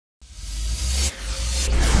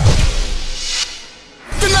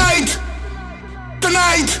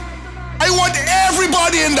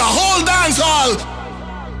everybody in the whole dance hall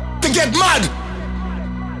to get mad.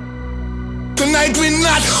 Tonight we're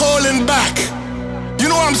not holding back. You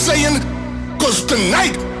know what I'm saying? Cause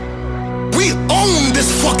tonight we own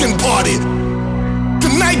this fucking party.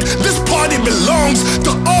 Tonight this party belongs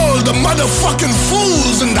to all the motherfucking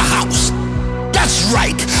fools in the house. That's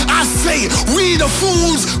right, I say we the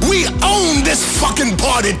fools, we own this fucking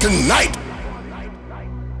party tonight.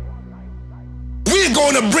 We're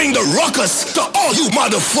gonna bring the ruckus to all you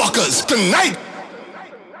motherfuckers tonight.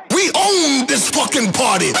 We own this fucking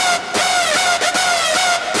party.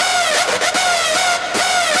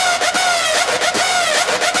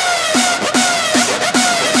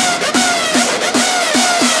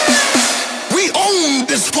 We own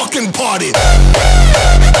this fucking party.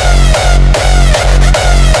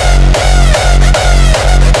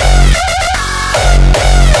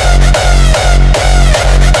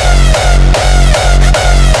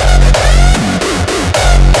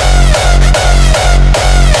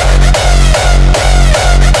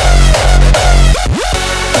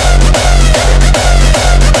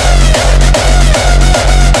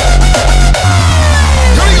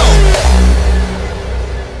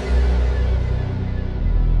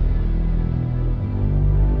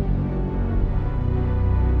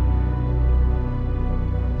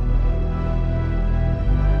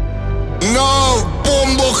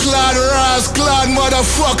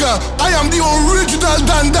 Motherfucker, I am the original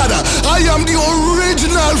Dandada. I am the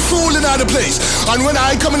original fool in the place. And when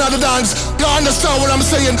I come in the dance, you understand what I'm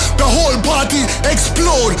saying? The whole party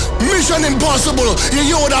explode. Mission impossible. You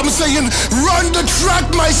hear what I'm saying? Run the track,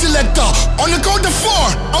 my selector. On the count of 4,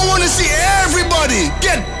 I want to see everybody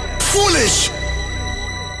get foolish.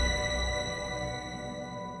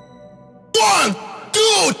 1,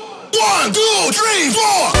 2, 1, 2, 3,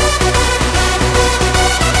 4.